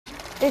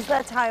It's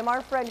that time.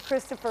 Our friend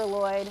Christopher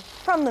Lloyd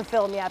from the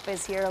Film Yap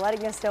is here,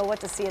 letting us know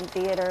what to see in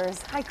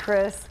theaters. Hi,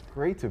 Chris.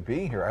 Great to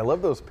be here. I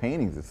love those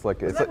paintings. It's like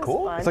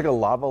cool. It's like a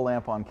lava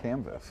lamp on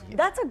canvas.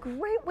 That's a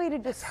great way to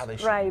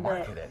describe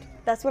it.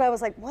 That's what I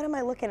was like, what am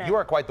I looking at? You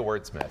are quite the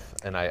wordsmith,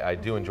 and I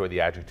do enjoy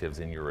the adjectives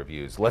in your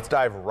reviews. Let's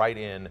dive right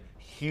in.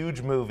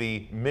 Huge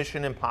movie,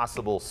 Mission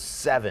Impossible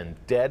 7,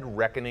 Dead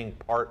Reckoning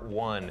Part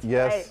 1.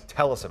 Yes. Right.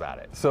 Tell us about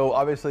it. So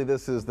obviously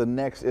this is the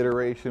next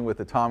iteration with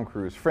the Tom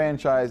Cruise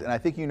franchise, and I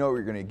think you know what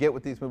you're going to get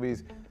with these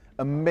movies.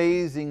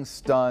 Amazing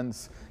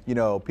stunts, you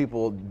know,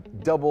 people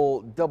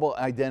double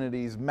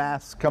identities,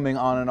 masks coming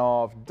on and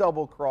off,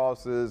 double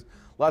crosses,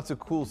 lots of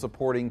cool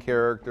supporting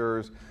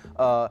characters.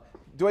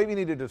 Do I even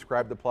need to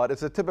describe the plot?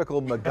 It's a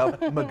typical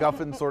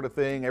MacGuffin sort of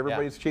thing.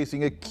 Everybody's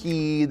chasing a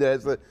key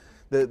that has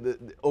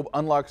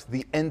unlocks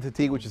the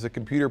entity, which is a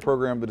computer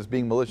program that is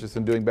being malicious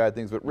and doing bad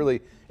things. But really,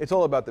 it's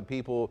all about the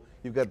people.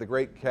 You've got the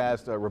great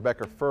cast: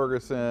 Rebecca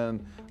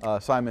Ferguson,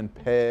 Simon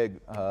Pegg,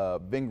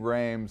 Ving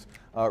Rhames.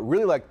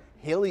 Really, like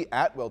Haley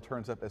Atwell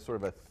turns up as sort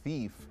of a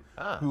thief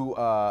who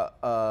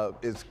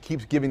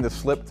keeps giving the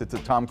slip to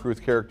Tom Cruise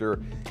character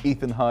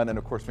Ethan Hunt, and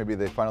of course maybe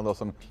they find a little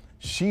something.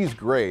 She's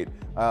great.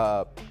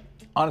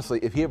 Honestly,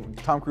 if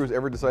Tom Cruise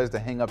ever decides to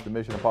hang up the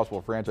Mission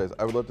Impossible franchise,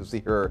 I would love to see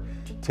her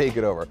take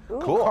it over. Ooh.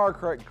 Cool.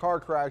 Car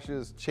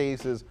crashes,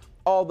 chases,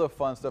 all the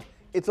fun stuff.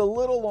 It's a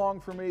little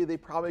long for me. They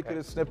probably could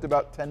have snipped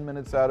about 10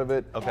 minutes out of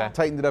it,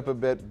 tightened it up a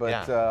bit,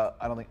 but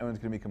I don't think anyone's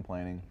going to be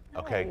complaining.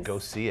 Okay, Nice. go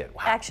see it.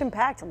 Wow.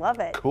 Action-packed,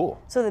 love it.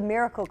 Cool. So the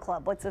Miracle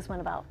Club, what's this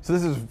one about? So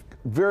this is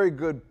very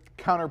good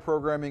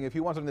counter-programming. If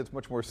you want something that's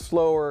much more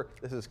slower,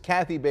 this is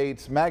Kathy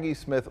Bates, Maggie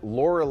Smith,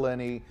 Laura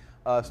Linney,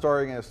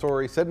 starring in a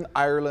story set in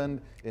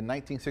Ireland in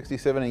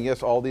 1967, and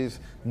yes, all these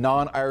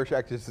non-Irish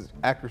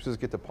actresses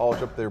get to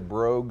polish up their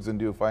brogues and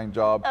do a fine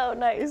job. Oh,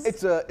 nice.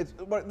 This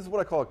is what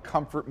I call a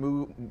comfort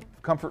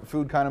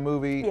food kind of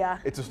movie. Yeah.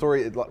 It's a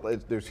story.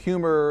 There's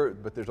humor,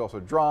 but there's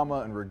also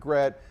drama and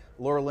regret.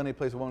 Laura Linney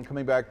plays a woman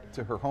coming back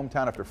to her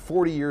hometown after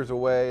 40 years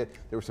away.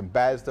 There was some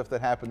bad stuff that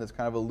happened that's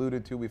kind of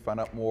alluded to. We find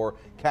out more.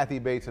 Kathy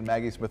Bates and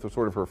Maggie Smith were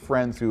sort of her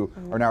friends who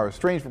are now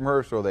estranged from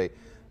her, so they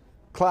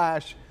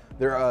clash.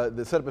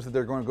 The setup is that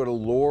they're going to go to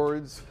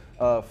Lourdes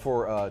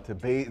to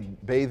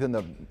bathe in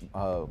the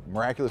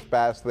miraculous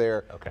baths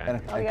there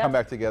and come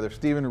back together.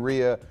 Stephen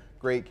Rea,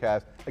 great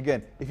cast.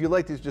 Again, if you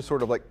like these just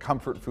sort of like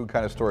comfort food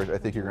kind of stories, I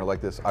think you're going to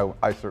like this.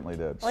 I certainly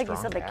did. Like you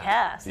said, the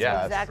cast.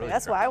 Yeah, exactly.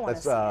 That's why I want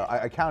to see it.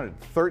 I counted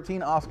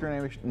 13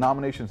 Oscar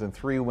nominations and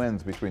 3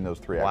 wins between those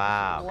 3 actors.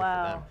 Wow.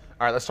 Wow.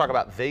 All right, let's talk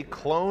about They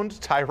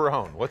Cloned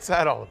Tyrone. What's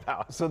that all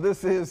about? So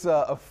this is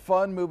a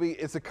fun movie.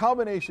 It's a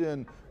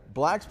combination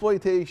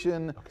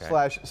blaxploitation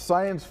 /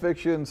 science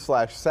fiction /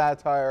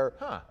 satire.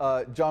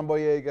 John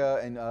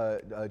Boyega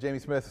and Jamie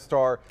Smith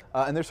star,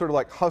 and they're sort of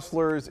like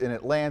hustlers in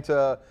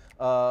Atlanta,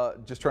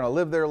 just trying to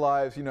live their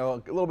lives, you know,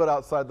 a little bit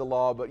outside the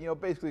law, but you know,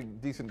 basically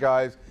decent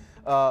guys.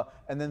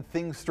 And then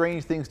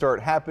strange things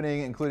start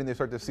happening, including they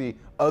start to see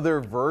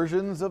other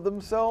versions of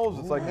themselves.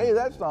 It's like, hey,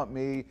 that's not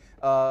me.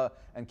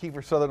 And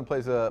Kiefer Sutherland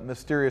plays a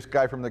mysterious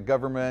guy from the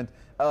government.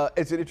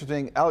 It's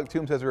interesting. Alec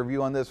Toombs has a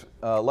review on this.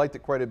 Liked it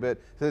quite a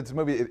bit. Said it's a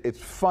movie. It's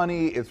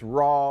funny. It's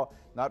raw.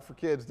 Not for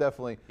kids,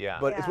 definitely. Yeah.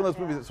 But it's one of those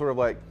movies that sort of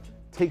like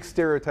takes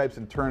stereotypes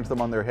and turns them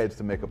on their heads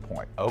to make a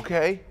point.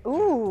 Okay.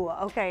 Ooh,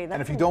 okay.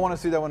 And if you don't want to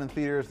see that one in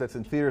theaters, that's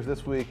in theaters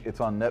this week. It's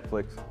on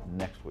Netflix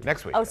next week.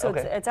 Next week. Oh, so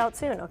it's out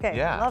soon. Okay.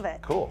 Yeah. Love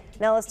it. Cool.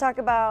 Now let's talk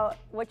about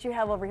what you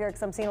have over here,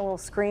 because I'm seeing a little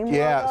Scream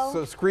Yeah, logo.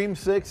 so Scream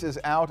 6 is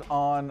out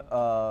on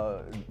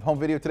home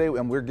video today,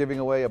 and we're giving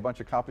away a bunch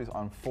of copies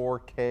on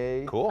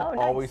 4K. Cool. Oh, nice.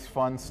 Always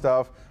fun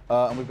stuff.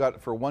 And we've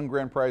got, for one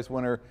grand prize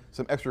winner,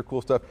 some extra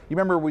cool stuff. You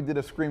remember we did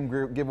a Scream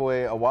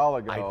giveaway a while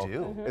ago? I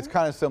do. Mm-hmm. It's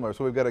kind of similar.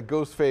 So we've got a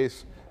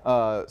Ghostface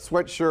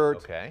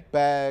sweatshirt,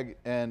 bag,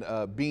 and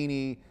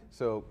beanie.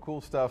 So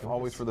cool stuff,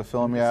 always for the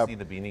Film Yap. See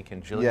the beanie. Can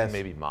Jillian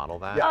maybe model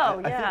that? Yeah. Oh,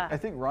 yeah. I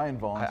think Ryan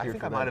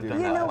volunteered for that. You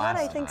know what?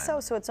 I think so.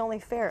 So it's only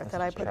fair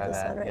that I put this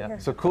on right here.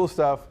 So cool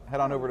stuff. Head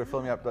on over to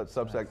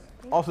filmyap.substack.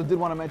 Also did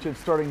want to mention,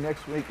 starting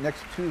next week,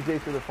 next Tuesday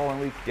through the following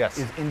week,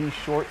 is Indy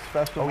Shorts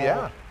Festival. Oh,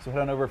 yeah. So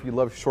head on over if you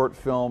love short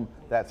film.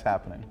 That's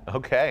happening.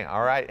 Okay,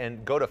 all right.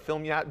 And go to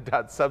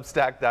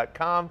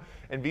filmyap.substack.com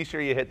and be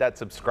sure you hit that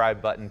subscribe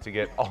button to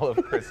get all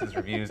of Chris's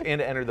reviews and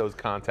to enter those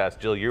contests.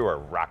 Jill, you are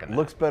rocking that.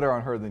 Looks better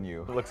on her than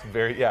you. Looks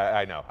very, yeah,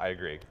 I know. I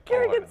agree.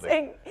 Kerrigan's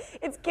saying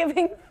it's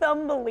giving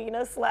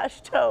Thumbelina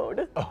 /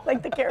 Toad,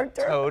 like the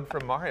character. Toad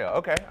from Mario.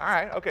 Okay, all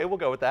right. Okay, we'll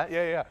go with that.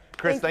 Yeah, yeah.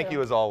 Chris, thank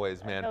you as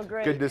always, man. Oh,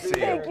 great. Good to see you.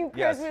 Thank you, Chris.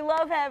 Yes. We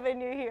love having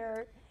you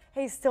here.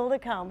 Hey, still to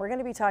come, we're going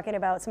to be talking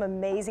about some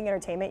amazing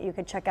entertainment you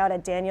could check out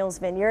at Daniel's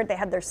Vineyard. They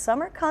have their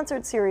summer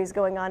concert series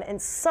going on, and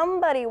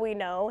somebody we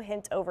know,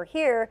 hint over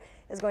here,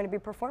 is going to be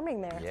performing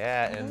there.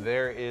 Yeah, and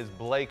there is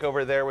Blake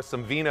over there with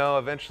some vino.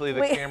 Eventually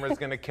the camera's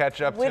going to catch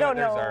up to it. don't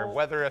There's know our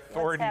weather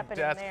authority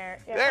desk. there.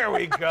 Yeah. There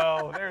we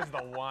go. There's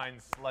the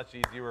wine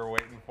slushies you were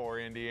waiting for,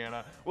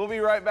 Indiana. We'll be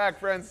right back,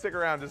 friends. Stick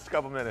around just a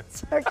couple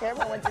minutes. Our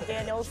camera went to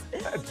Daniel's.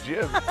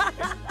 Jim.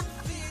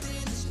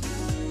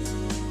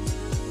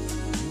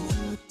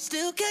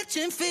 still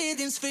catching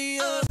feelings for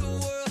you.